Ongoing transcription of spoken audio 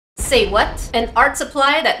Say what? An art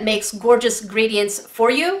supply that makes gorgeous gradients for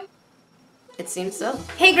you? It seems so.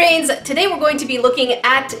 Hey Grains, today we're going to be looking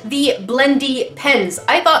at the Blendy pens.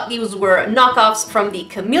 I thought these were knockoffs from the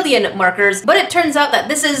Chameleon markers, but it turns out that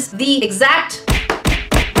this is the exact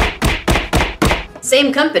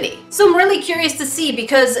same company. So I'm really curious to see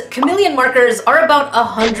because Chameleon markers are about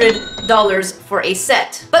 $100 for a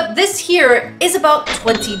set. But this here is about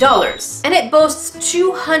 $20 and it boasts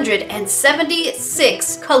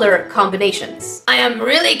 276 color combinations. I am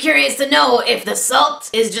really curious to know if the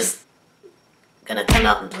salt is just gonna come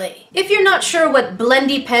out and play. If you're not sure what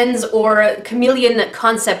Blendy pens or Chameleon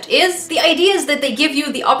concept is, the idea is that they give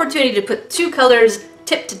you the opportunity to put two colors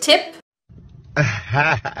tip to tip.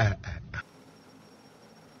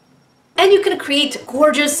 And you can create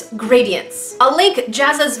gorgeous gradients. I'll link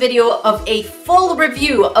Jazza's video of a full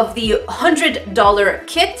review of the $100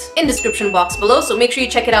 kit in description box below, so make sure you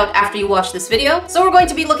check it out after you watch this video. So we're going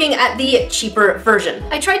to be looking at the cheaper version.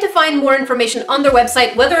 I tried to find more information on their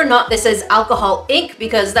website whether or not this is alcohol ink,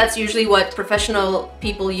 because that's usually what professional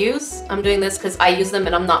people use. I'm doing this because I use them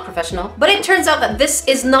and I'm not professional. But it turns out that this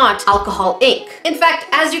is not alcohol ink. In fact,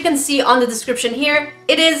 as you can see on the description here,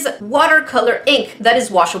 it is watercolor ink that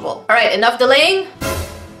is washable. All right, enough delaying.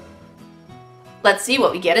 Let's see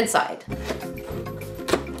what we get inside.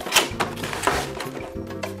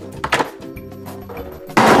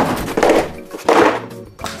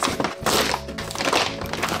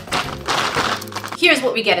 Here's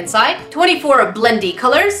what we get inside. 24 Blendy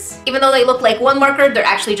colors. Even though they look like one marker, they're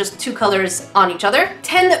actually just two colors on each other.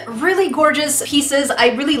 10 really gorgeous pieces.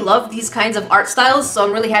 I really love these kinds of art styles, so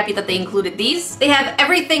I'm really happy that they included these. They have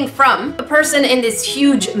everything from a person in this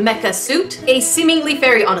huge mecha suit, a seemingly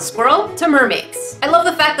fairy on a squirrel, to mermaids. I love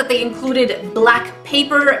the fact that they included black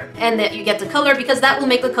paper and that you get to color, because that will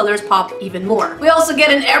make the colors pop even more. We also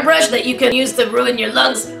get an airbrush that you can use to ruin your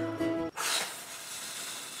lungs.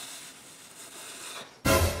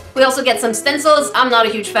 We also get some stencils. I'm not a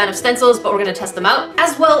huge fan of stencils, but we're gonna test them out.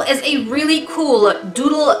 As well as a really cool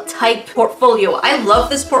doodle type portfolio. I love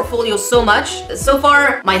this portfolio so much. So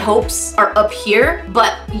far, my hopes are up here,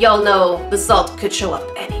 but y'all know the salt could show up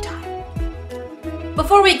anytime.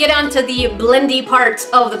 Before we get on to the Blendy part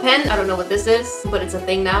of the pen, I don't know what this is, but it's a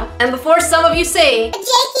thing now. And before some of you say,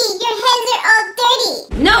 Jackie, your hands are all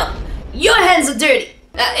dirty. No, your hands are dirty.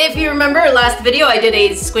 If you remember last video, I did a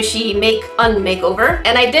squishy make-unmakeover,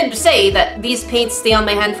 and I did say that these paints stay on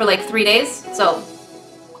my hand for like 3 days, so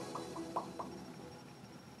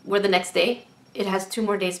we're the next day. It has 2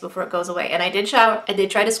 more days before it goes away, and I did shower, I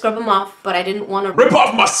did try to scrub them off, but I didn't want to rip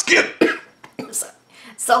off my skin!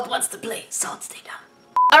 Salt wants to play. Salt, stay down.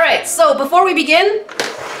 Alright, so before we begin,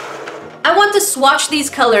 I want to swatch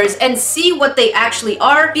these colors and see what they actually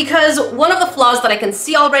are, because one of the flaws that I can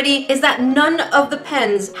see already is that none of the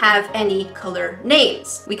pens have any color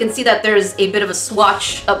names. We can see that there's a bit of a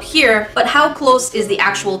swatch up here, but how close is the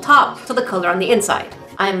actual top to the color on the inside?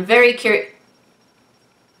 I'm very curious.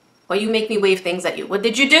 Why you make me wave things at you? What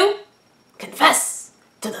did you do? Confess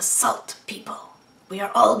to the salt people. We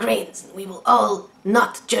are all grains and we will all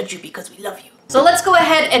not judge you because we love you. So let's go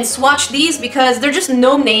ahead and swatch these, because they're just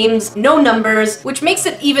no names, no numbers, which makes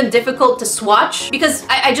it even difficult to swatch because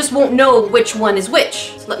I just won't know which one is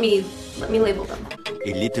which. So let me label them.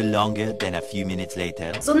 A little longer than a few minutes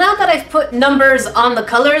later. So now that I've put numbers on the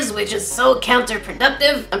colors, which is so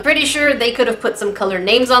counterproductive, I'm pretty sure they could have put some color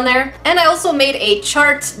names on there. And I also made a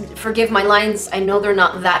chart. Forgive my lines. I know they're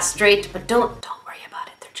not that straight, but don't worry about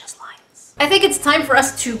it. They're just lines. I think it's time for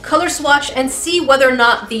us to color swatch and see whether or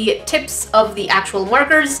not the tips of the actual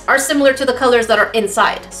markers are similar to the colors that are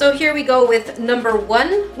inside. So here we go with number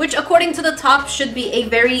 1, which according to the top should be a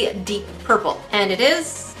very deep purple. And it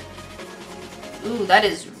is. Ooh, that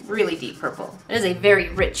is really deep purple. It is a very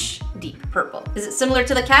rich, deep purple. Is it similar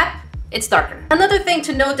to the cap? It's darker. Another thing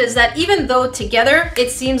to note is that even though together it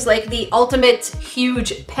seems like the ultimate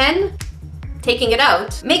huge pen, taking it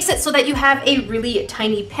out makes it so that you have a really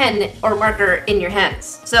tiny pen or marker in your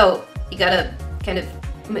hands. So you gotta kind of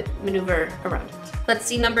maneuver around it. Let's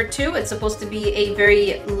see number 2. It's supposed to be a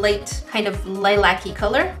very light kind of lilac-y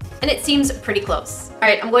color, and it seems pretty close. All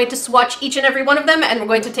right, I'm going to swatch each and every one of them, and we're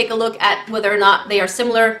going to take a look at whether or not they are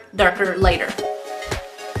similar, darker, lighter.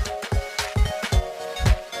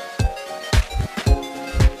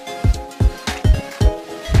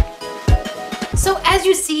 So as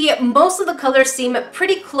you see, most of the colors seem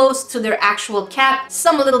pretty close to their actual cap,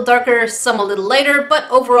 some a little darker, some a little lighter, but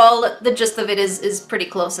overall the gist of it is pretty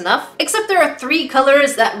close enough. Except there are 3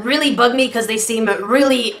 colors that really bug me because they seem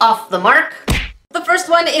really off the mark. The the first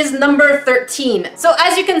one is number 13. So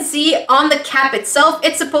as you can see on the cap itself,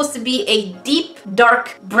 it's supposed to be a deep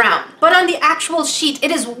dark brown. But on the actual sheet,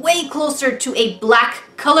 it is way closer to a black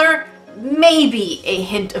color, maybe a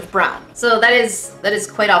hint of brown. So that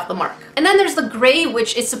is quite off the mark. And then there's the gray,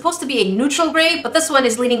 which is supposed to be a neutral gray, but this one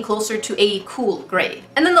is leaning closer to a cool gray.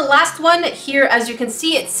 And then the last one here, as you can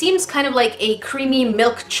see, it seems kind of like a creamy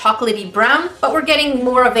milk chocolatey brown, but we're getting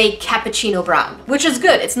more of a cappuccino brown, which is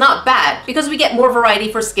good. It's not bad because we get more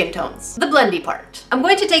variety for skin tones. The blendy part. I'm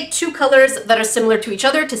going to take two colors that are similar to each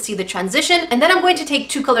other to see the transition, and then I'm going to take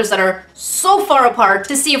two colors that are so far apart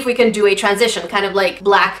to see if we can do a transition, kind of like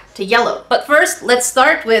black to yellow. But first, let's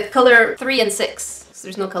start with color 3 and 6. So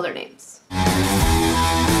there's no color names.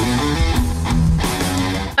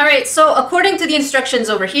 Alright, so according to the instructions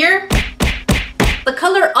over here, the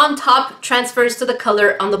color on top transfers to the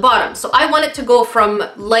color on the bottom. So I want it to go from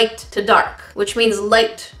light to dark, which means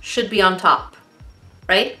light should be on top,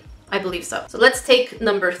 right? I believe so. So let's take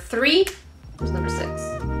number 3. Here's number 6.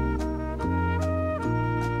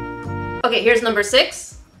 Okay, here's number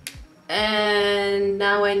 6. And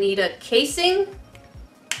now I need a casing.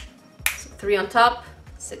 So 3 on top,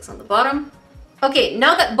 6 on the bottom. Okay,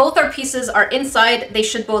 now that both our pieces are inside, they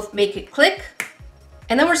should both make it click.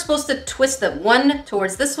 And then we're supposed to twist them, one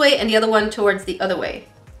towards this way and the other one towards the other way.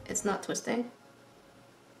 It's not twisting.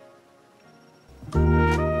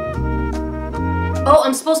 Oh,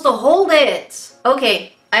 I'm supposed to hold it.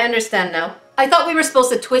 Okay, I understand now. I thought we were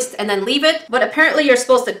supposed to twist and then leave it, but apparently you're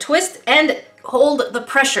supposed to twist and hold the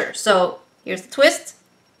pressure. So here's the twist.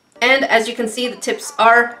 And as you can see, the tips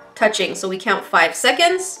are touching. So we count 5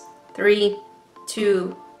 seconds. 3,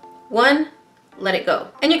 2, 1, let it go.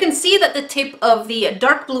 And you can see that the tip of the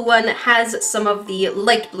dark blue one has some of the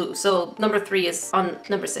light blue. So number 3 is on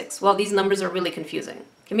number 6. Well, these numbers are really confusing.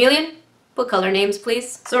 Chameleon, put color names,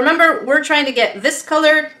 please. So remember, we're trying to get this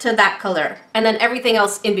color to that color, and then everything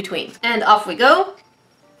else in between. And off we go.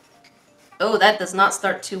 Oh, that does not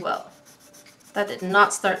start too well. That did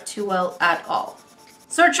not start too well at all.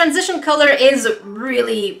 So our transition color is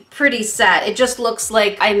really pretty sad. It just looks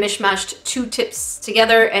like I mishmashed 2 tips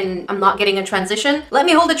together and I'm not getting a transition. Let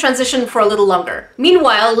me hold the transition for a little longer.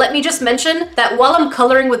 Meanwhile, let me just mention that while I'm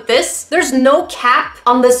coloring with this, there's no cap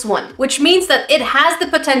on this one, which means that it has the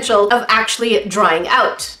potential of actually drying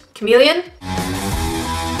out. Chameleon?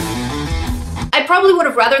 I probably would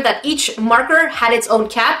have rather that each marker had its own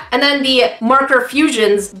cap and then the marker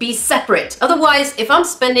fusions be separate. Otherwise, if I'm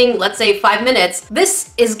spending, let's say, 5 minutes,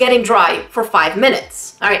 this is getting dry for 5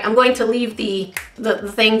 minutes. All right, I'm going to leave the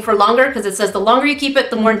thing for longer because it says the longer you keep it,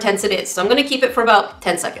 the more intense it is. So I'm going to keep it for about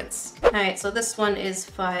 10 seconds. All right, so this one is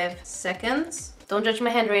 5 seconds. Don't judge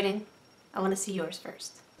my handwriting. I want to see yours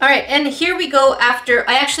first. All right, and here we go after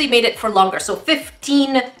I actually made it for longer. So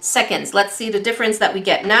 15 seconds. Let's see the difference that we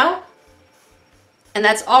get now. And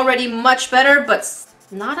that's already much better, but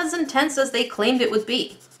not as intense as they claimed it would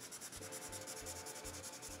be.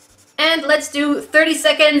 And let's do 30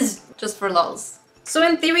 seconds just for lulz. So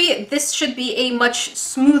in theory, this should be a much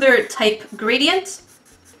smoother type gradient.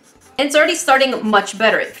 And it's already starting much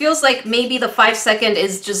better. It feels like maybe the 5 second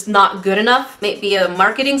is just not good enough. Maybe a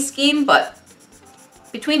marketing scheme, but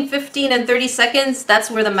between 15 and 30 seconds, that's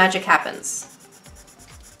where the magic happens.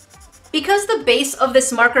 Because the base of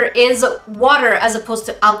this marker is water as opposed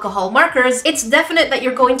to alcohol markers, it's definite that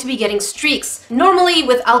you're going to be getting streaks. Normally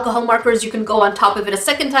with alcohol markers, you can go on top of it a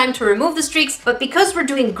second time to remove the streaks, but because we're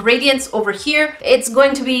doing gradients over here, it's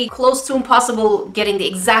going to be close to impossible getting the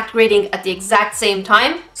exact gradient at the exact same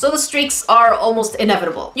time. So the streaks are almost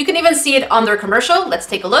inevitable. You can even see it on their commercial. Let's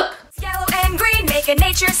take a look. Yellow and green, make a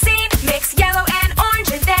nature scene. Mix yellow and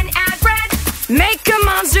orange and then add red. Make a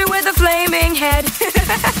monster with a flaming head.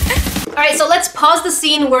 Alright, so let's pause the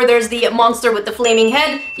scene where there's the monster with the flaming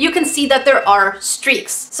head. You can see that there are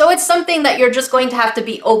streaks. So it's something that you're just going to have to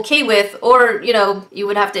be okay with, or, you know, you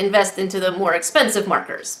would have to invest into the more expensive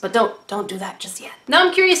markers. But don't do that just yet. Now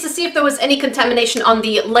I'm curious to see if there was any contamination on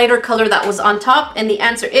the lighter color that was on top, and the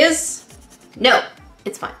answer is no,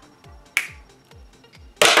 it's fine.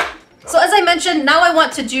 So as I mentioned, now I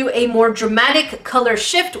want to do a more dramatic color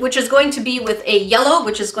shift, which is going to be with a yellow,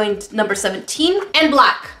 which is going to number 17, and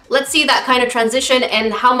black. Let's see that kind of transition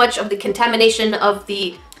and how much of the contamination of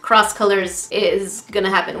the cross colors is gonna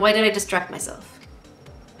happen. Why did I distract myself?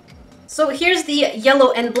 So here's the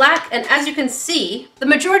yellow and black, and as you can see, the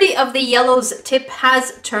majority of the yellow's tip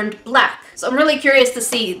has turned black. So I'm really curious to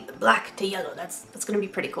see the black to yellow. That's gonna be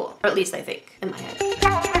pretty cool, or at least I think, in my head.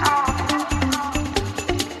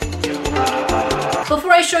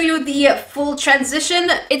 Before I show you the full transition,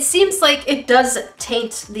 it seems like it does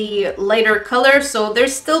taint the lighter color, so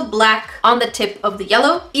there's still black on the tip of the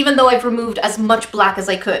yellow, even though I've removed as much black as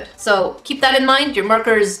I could. So keep that in mind, your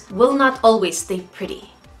markers will not always stay pretty.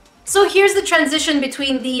 So here's the transition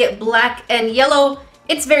between the black and yellow.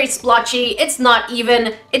 It's very splotchy, it's not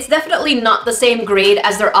even, it's definitely not the same grade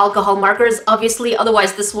as their alcohol markers, obviously,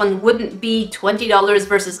 otherwise this one wouldn't be $20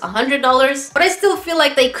 versus $100. But I still feel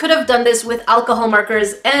like they could have done this with alcohol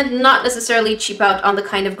markers and not necessarily cheap out on the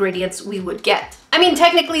kind of gradients we would get. I mean,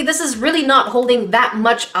 technically, this is really not holding that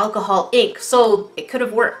much alcohol ink, so it could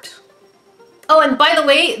have worked. Oh, and by the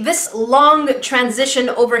way, this long transition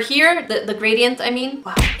over here, the gradient, I mean,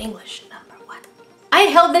 wow, English number one. I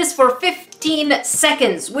held this for 15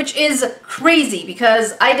 seconds, which is crazy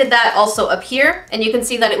because I did that also up here, and you can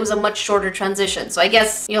see that it was a much shorter transition. So I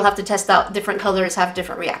guess you'll have to test out different colors have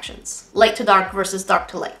different reactions. Light to dark versus dark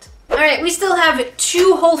to light. All right, we still have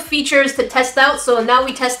 2 whole features to test out. So now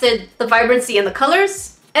we tested the vibrancy and the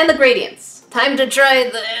colors and the gradients. Time to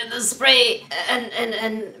try the spray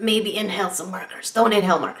and maybe inhale some markers. Don't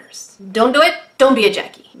inhale markers. Don't do it. Don't be a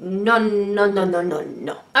Jackie. No, no, no, no, no,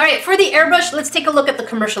 no. All right, for the airbrush, let's take a look at the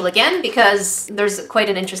commercial again because there's quite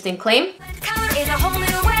an interesting claim. Color in a whole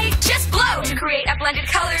new way. Just blow to create a blended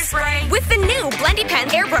color spray. With the new Blendy Pen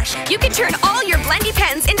airbrush, you can turn all your Blendy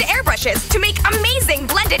pens into airbrushes to make amazing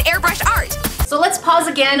blended airbrush art. So let's pause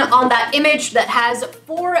again on that image that has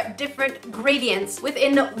 4 different gradients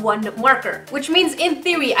within one marker, which means in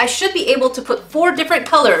theory, I should be able to put 4 different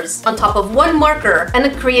colors on top of one marker and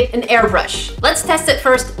then create an airbrush. Let's test it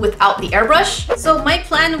first without the airbrush. So my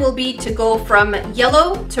plan will be to go from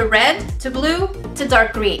yellow to red to blue to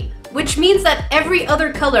dark green, which means that every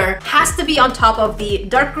other color has to be on top of the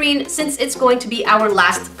dark green since it's going to be our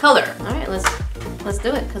last color. All right, let's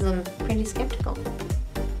do it because I'm pretty skeptical.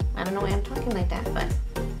 I don't know why I'm talking like that, but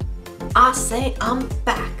I say I'm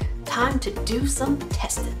back. Time to do some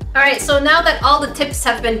testing. All right, so now that all the tips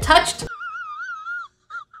have been touched,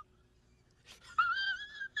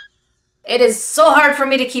 it is so hard for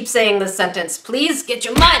me to keep saying this sentence. Please get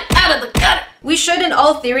your mind out of the gutter. We should, in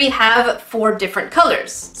all theory, have 4 different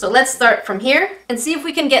colors. So let's start from here and see if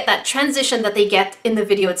we can get that transition that they get in the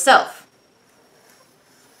video itself.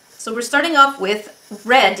 So we're starting off with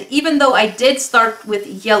red, even though I did start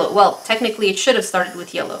with yellow. Well, technically it should have started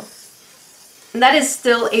with yellow. And that is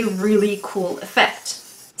still a really cool effect.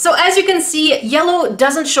 So as you can see, yellow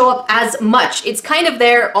doesn't show up as much. It's kind of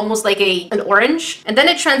there, almost like an orange. And then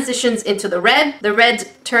it transitions into the red. The red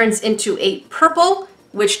turns into a purple,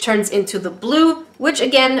 which turns into the blue, which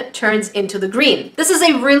again turns into the green. This is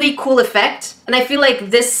a really cool effect, and I feel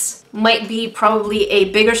like this might be probably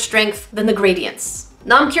a bigger strength than the gradients.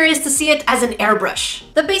 Now I'm curious to see it as an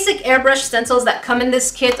airbrush. The basic airbrush stencils that come in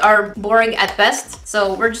this kit are boring at best,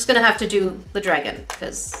 so we're just gonna have to do the dragon,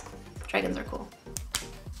 because dragons are cool.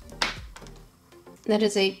 That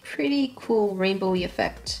is a pretty cool rainbowy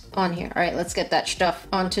effect on here. All right, let's get that stuff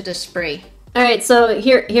onto the spray. All right, so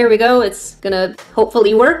here we go. It's gonna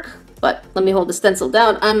hopefully work, but let me hold the stencil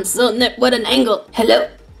down. I'm so what an angle. Hello,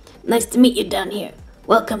 nice to meet you down here.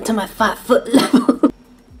 Welcome to my 5-foot level.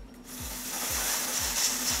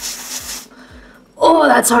 Oh,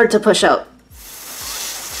 that's hard to push out.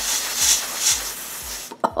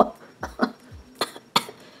 Oh.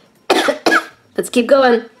 Let's keep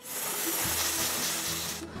going.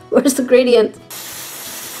 Where's the gradient?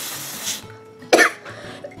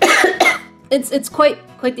 It's quite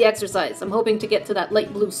the exercise. I'm hoping to get to that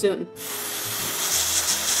light blue soon.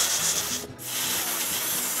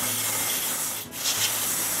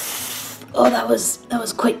 Oh, that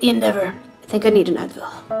was quite the endeavor. I think I need an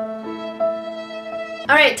Advil.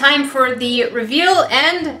 Alright, time for the reveal,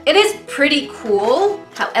 and it is pretty cool.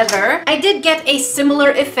 However, I did get a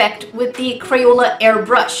similar effect with the Crayola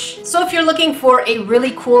airbrush. So if you're looking for a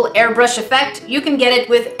really cool airbrush effect, you can get it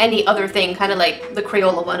with any other thing, kind of like the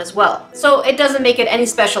Crayola one as well. So it doesn't make it any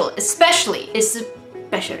special, especially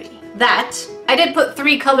that I did put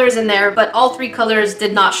 3 colors in there, but all 3 colors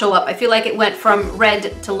did not show up. I feel like it went from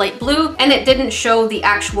red to light blue, and it didn't show the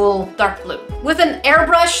actual dark blue. With an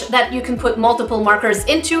airbrush that you can put multiple markers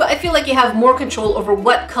into, I feel like you have more control over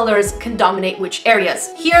what colors can dominate which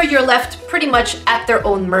areas. Here, you're left pretty much at their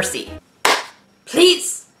own mercy.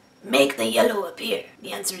 Please make the yellow appear.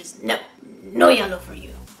 The answer is no. No yellow for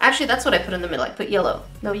you. Actually, that's what I put in the middle. I put yellow.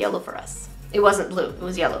 No yellow for us. It wasn't blue, it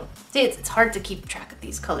was yellow. See, it's hard to keep track of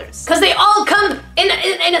these colors, because they all come in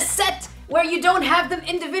a set where you don't have them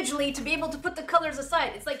individually to be able to put the colors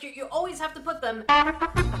aside. It's like you always have to put them. I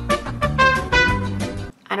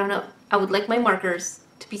don't know. I would like my markers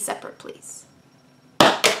to be separate, please.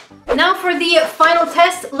 Now now for the final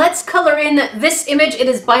test, let's color in this image. It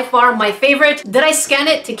is by far my favorite. Did I scan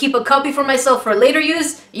it to keep a copy for myself for later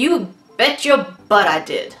use? You bet your butt I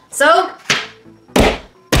did. So,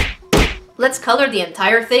 let's color the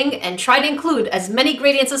entire thing and try to include as many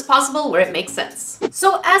gradients as possible where it makes sense.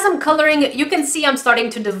 So as I'm coloring, you can see I'm starting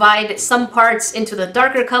to divide some parts into the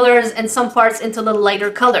darker colors and some parts into the lighter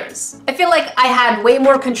colors. I feel like I had way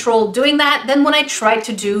more control doing that than when I tried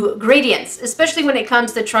to do gradients, especially when it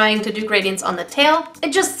comes to trying to do gradients on the tail.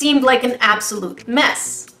 It just seemed like an absolute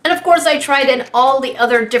mess. And of course I tried in all the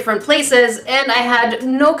other different places and I had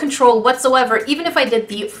no control whatsoever, even if I did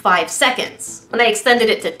the 5 seconds. When I extended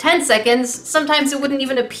it to 10 seconds, sometimes it wouldn't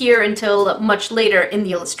even appear until much later in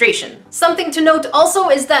the illustration. Something to note also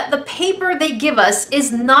is that the paper they give us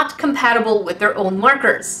is not compatible with their own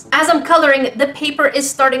markers. As I'm coloring, the paper is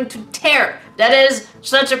starting to tear. That is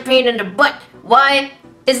such a pain in the butt. Why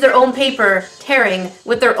is their own paper tearing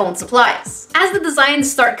with their own supplies? As the designs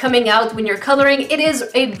start coming out when you're coloring, it is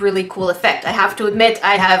a really cool effect. I have to admit,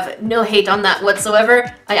 I have no hate on that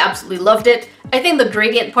whatsoever. I absolutely loved it. I think the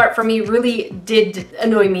gradient part for me really did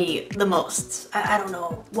annoy me the most. I don't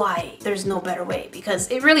know why there's no better way, because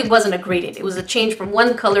it really wasn't a gradient. It was a change from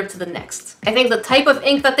one color to the next. I think the type of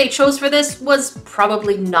ink that they chose for this was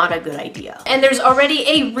probably not a good idea. And there's already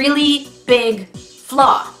a really big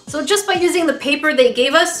flaw. So just by using the paper they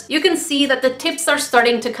gave us, you can see that the tips are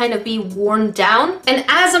starting to kind of be worn down. And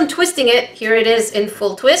as I'm twisting it, here it is in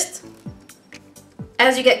full twist.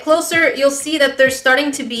 As you get closer, you'll see that there's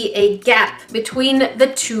starting to be a gap between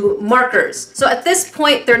the two markers. So at this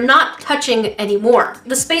point, they're not touching anymore.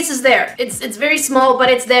 The space is there. It's very small, but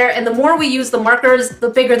it's there. And the more we use the markers, the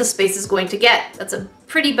bigger the space is going to get. That's a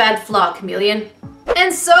pretty bad flaw, Chameleon.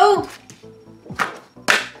 And so,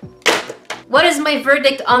 what is my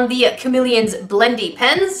verdict on the Chameleon's Blendy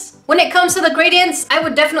pens? When it comes to the gradients, I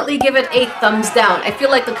would definitely give it a thumbs down. I feel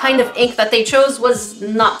like the kind of ink that they chose was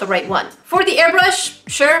not the right one. For the airbrush,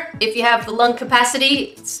 sure, if you have the lung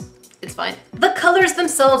capacity, it's fine. The colors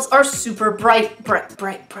themselves are super brilliant.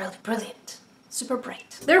 Super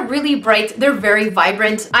bright. They're really bright, they're very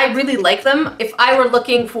vibrant. I really like them. If I were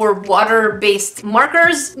looking for water-based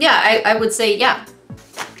markers, yeah, I would say yeah.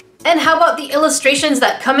 And how about the illustrations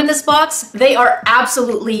that come in this box? They are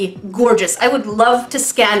absolutely gorgeous. I would love to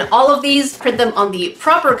scan all of these, print them on the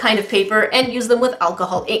proper kind of paper, and use them with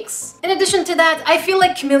alcohol inks. In addition to that, I feel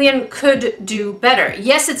like Chameleon could do better.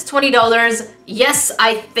 Yes, it's $20. Yes,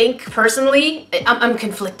 I think personally, I'm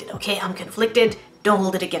conflicted, okay? I'm conflicted. Don't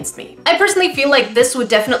hold it against me. I personally feel like this would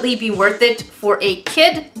definitely be worth it for a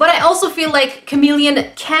kid, but I also feel like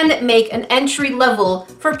Chameleon can make an entry level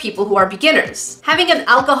for people who are beginners. Having an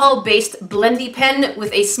alcohol-based Blendy pen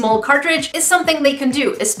with a small cartridge is something they can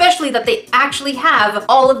do, especially that they actually have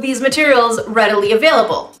all of these materials readily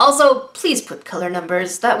available. Also, please put color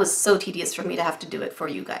numbers. That was so tedious for me to have to do it for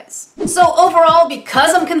you guys. So overall,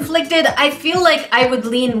 because I'm conflicted, I feel like I would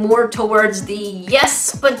lean more towards the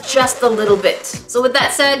yes, but just a little bit. So with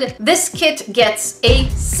that said, this kit gets a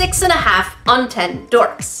 6.5 on 10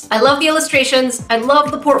 dorks. I love the illustrations, I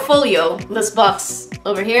love the portfolio, this box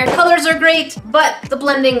over here. Colors are great, but the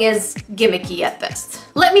blending is gimmicky at best.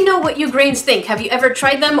 Let me know what you grains think. Have you ever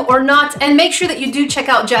tried them or not? And make sure that you do check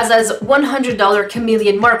out Jazza's $100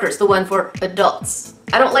 Chameleon markers, the one for adults.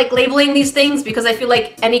 I don't like labeling these things because I feel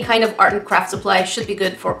like any kind of art and craft supply should be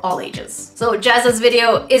good for all ages. So Jazza's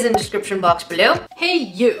video is in the description box below. Hey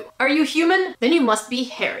you, are you human? Then you must be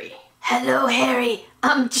hairy. Hello Harry,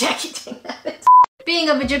 I'm Jackie. Being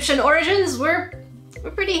of Egyptian origins, we're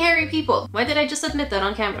pretty hairy people. Why did I just admit that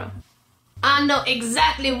on camera? I know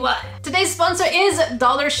exactly what. Today's sponsor is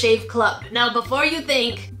Dollar Shave Club. Now before you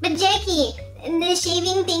think, But Jackie, the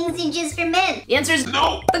shaving things are just for men. the answer is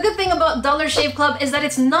no. The good thing about Dollar Shave Club is that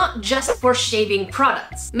it's not just for shaving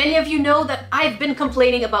products. Many of you know that I've been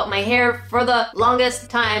complaining about my hair for the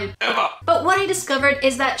longest time ever. But what I discovered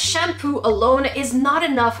is that shampoo alone is not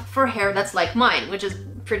enough for hair that's like mine, which is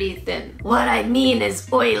pretty thin. What I mean is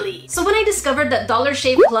oily. So when I discovered that Dollar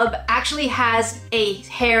Shave Club actually has a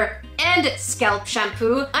hair and scalp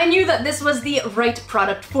shampoo, I knew that this was the right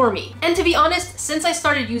product for me. And to be honest, since I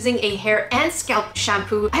started using a hair and scalp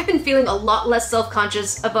shampoo, I've been feeling a lot less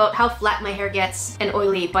self-conscious about how flat my hair gets and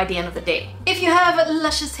oily by the end of the day. If you have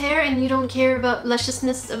luscious hair and you don't care about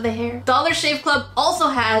lusciousness of the hair, Dollar Shave Club also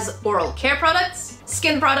has oral care products,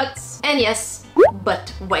 skin products, and yes,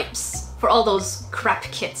 butt wipes for all those crap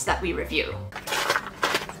kits that we review.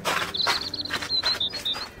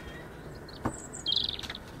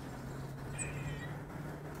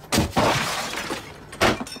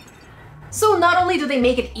 So not only only do they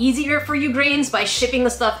make it easier for you grains by shipping the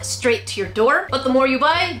stuff straight to your door, but the more you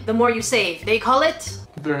buy, the more you save. They call it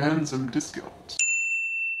their handsome discount.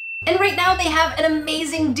 And right now they have an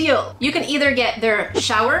amazing deal. You can either get their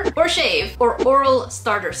shower or shave or oral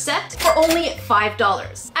starter set for only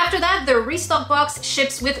 $5. After that, their restock box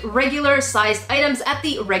ships with regular sized items at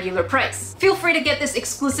the regular price. Feel free to get this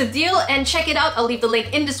exclusive deal and check it out. I'll leave the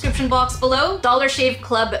link in description box below,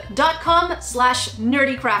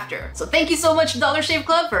 dollarshaveclub.com/NerdECrafter. So thank you so much, Dollar Shave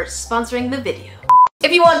Club, for sponsoring the video.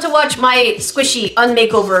 If you want to watch my squishy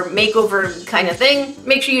makeover kind of thing,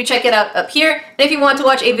 make sure you check it out up here. And if you want to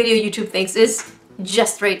watch a video YouTube thinks is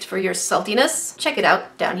just right for your saltiness, check it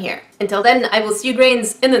out down here. Until then, I will see you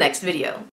grains in the next video.